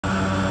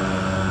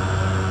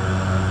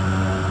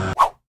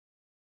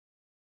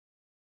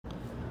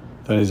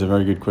That is a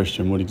very good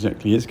question. What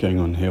exactly is going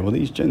on here? Well,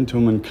 these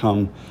gentlemen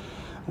come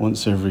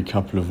once every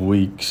couple of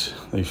weeks.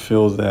 They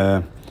fill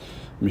their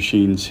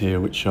machines here,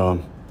 which are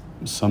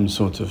some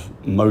sort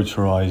of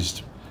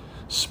motorized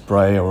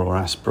sprayer or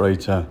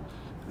aspirator,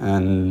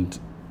 and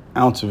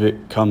out of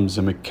it comes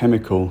a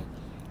chemical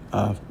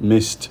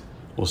mist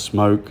or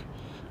smoke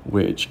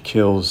which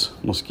kills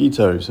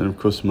mosquitoes. And of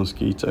course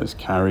mosquitoes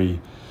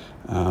carry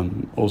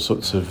all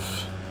sorts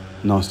of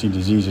nasty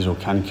diseases, or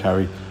can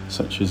carry,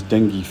 such as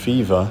dengue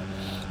fever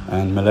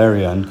and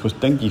malaria. And of course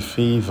dengue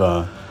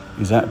fever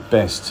is at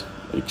best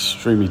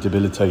extremely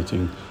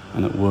debilitating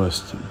and at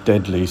worst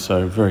deadly.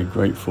 So very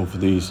grateful for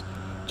these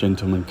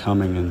gentlemen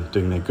coming and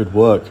doing their good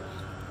work.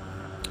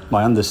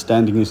 My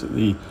understanding is that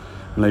the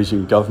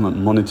Malaysian government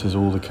monitors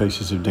all the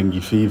cases of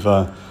dengue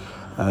fever.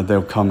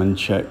 They'll come and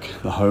check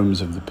the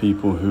homes of the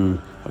people who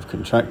have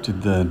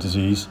contracted the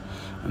disease,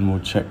 and will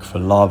check for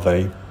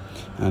larvae.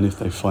 And if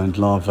they find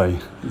larvae,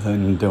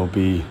 then there'll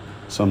be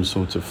some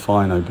sort of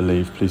fine, I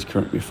believe. Please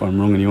correct me if I'm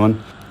wrong,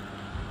 anyone.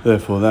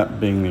 Therefore, that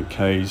being the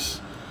case,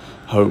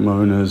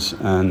 homeowners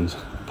and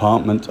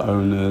apartment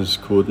owners,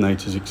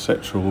 coordinators,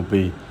 etc. will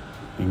be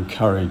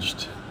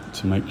encouraged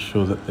to make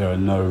sure that there are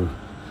no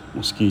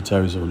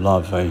mosquitoes or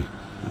larvae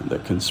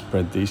that can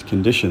spread these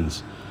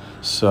conditions.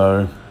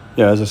 So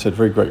yeah, as I said,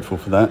 very grateful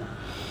for that.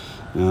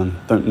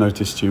 Don't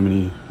notice too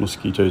many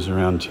mosquitoes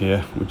around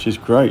here, which is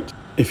great.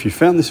 If you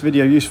found this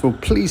video useful,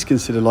 please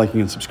consider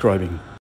liking and subscribing.